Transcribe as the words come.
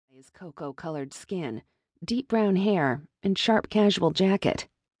his cocoa-colored skin, deep brown hair, and sharp casual jacket.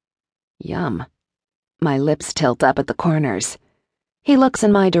 Yum. My lips tilt up at the corners. He looks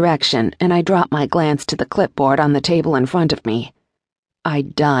in my direction, and I drop my glance to the clipboard on the table in front of me.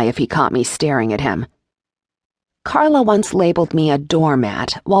 I'd die if he caught me staring at him. Carla once labeled me a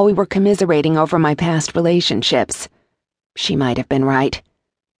doormat while we were commiserating over my past relationships. She might have been right.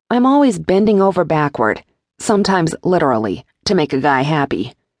 I'm always bending over backward, sometimes literally, to make a guy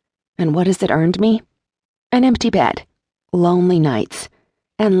happy. And what has it earned me? An empty bed, lonely nights,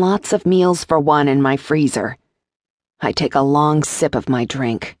 and lots of meals for one in my freezer. I take a long sip of my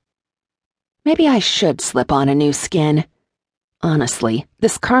drink. Maybe I should slip on a new skin. Honestly,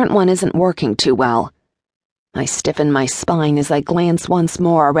 this current one isn't working too well. I stiffen my spine as I glance once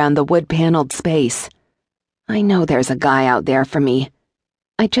more around the wood-paneled space. I know there's a guy out there for me.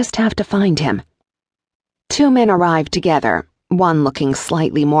 I just have to find him. Two men arrive together, one looking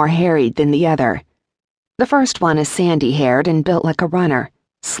slightly more harried than the other. The first one is sandy-haired and built like a runner,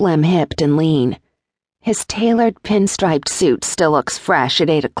 slim-hipped and lean. His tailored pinstriped suit still looks fresh at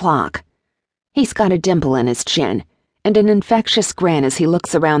 8 o'clock. He's got a dimple in his chin and an infectious grin as he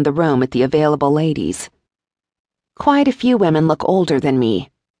looks around the room at the available ladies. Quite a few women look older than me,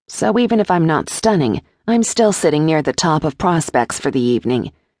 so even if I'm not stunning, I'm still sitting near the top of prospects for the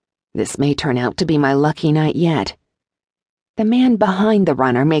evening. This may turn out to be my lucky night yet. The man behind the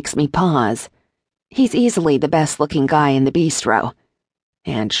runner makes me pause. He's easily the best-looking guy in the bistro.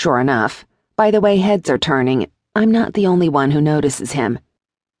 And sure enough, by the way heads are turning, I'm not the only one who notices him.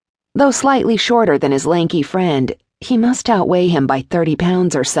 Though slightly shorter than his lanky friend, he must outweigh him by 30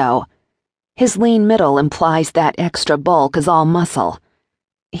 pounds or so. His lean middle implies that extra bulk is all muscle.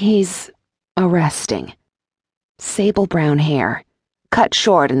 He's arresting. Sable brown hair, cut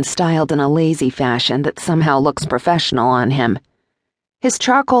short and styled in a lazy fashion that somehow looks professional on him. His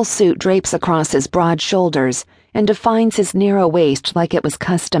charcoal suit drapes across his broad shoulders and defines his narrow waist like it was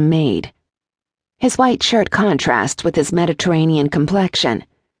custom-made. His white shirt contrasts with his Mediterranean complexion,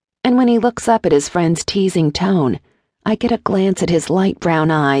 and when he looks up at his friend's teasing tone, I get a glance at his light brown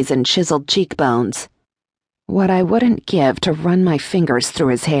eyes and chiseled cheekbones. What I wouldn't give to run my fingers through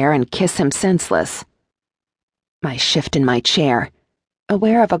his hair and kiss him senseless. I shift in my chair,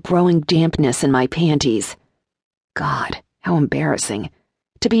 aware of a growing dampness in my panties. God, how embarrassing.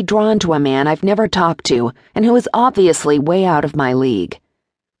 To be drawn to a man I've never talked to and who is obviously way out of my league.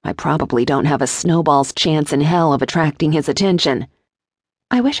 I probably don't have a snowball's chance in hell of attracting his attention.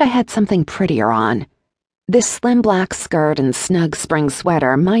 I wish I had something prettier on. This slim black skirt and snug spring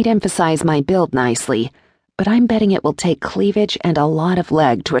sweater might emphasize my build nicely, but I'm betting it will take cleavage and a lot of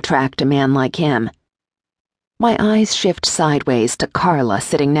leg to attract a man like him. My eyes shift sideways to Carla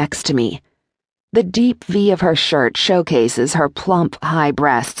sitting next to me. The deep V of her shirt showcases her plump, high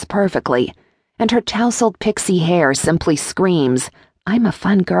breasts perfectly, and her tousled pixie hair simply screams, "I'm a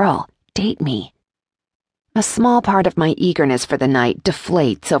fun girl, date me." A small part of my eagerness for the night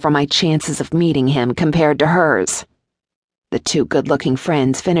deflates over my chances of meeting him compared to hers. The two good-looking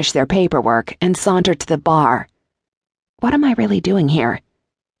friends finish their paperwork and saunter to the bar. What am I really doing here?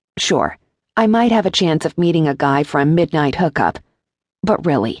 Sure, I might have a chance of meeting a guy for a midnight hookup, but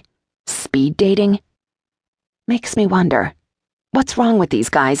really, speed dating? Makes me wonder, what's wrong with these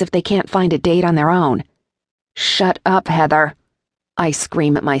guys if they can't find a date on their own? Shut up, Heather. I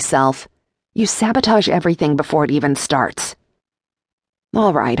scream at myself. You sabotage everything before it even starts.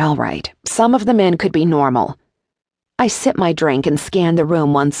 All right. Some of the men could be normal. I sip my drink and scan the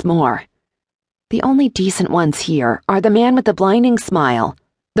room once more. The only decent ones here are the man with the blinding smile,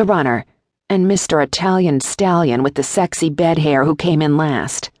 the runner, and Mr. Italian Stallion with the sexy bed hair who came in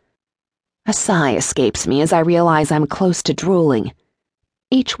last. A sigh escapes me as I realize I'm close to drooling.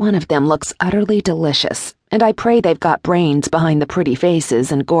 Each one of them looks utterly delicious, and I pray they've got brains behind the pretty faces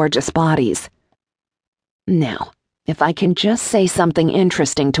and gorgeous bodies. Now, if I can just say something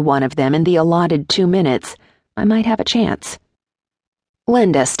interesting to one of them in the allotted 2 minutes, I might have a chance.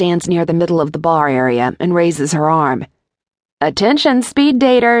 Linda stands near the middle of the bar area and raises her arm. "Attention, speed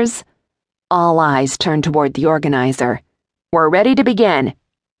daters!" All eyes turn toward the organizer. "We're ready to begin.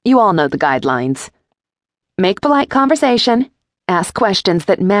 You all know the guidelines. Make polite conversation, ask questions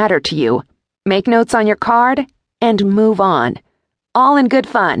that matter to you, make notes on your card, and move on. All in good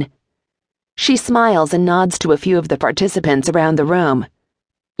fun." She smiles and nods to a few of the participants around the room.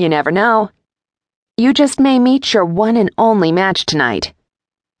 "You never know. You just may meet your one and only match tonight."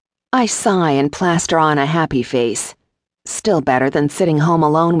 I sigh and plaster on a happy face. Still better than sitting home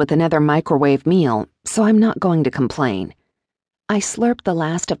alone with another microwave meal, so I'm not going to complain. I slurp the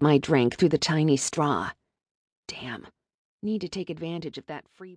last of my drink through the tiny straw. Damn, need to take advantage of that free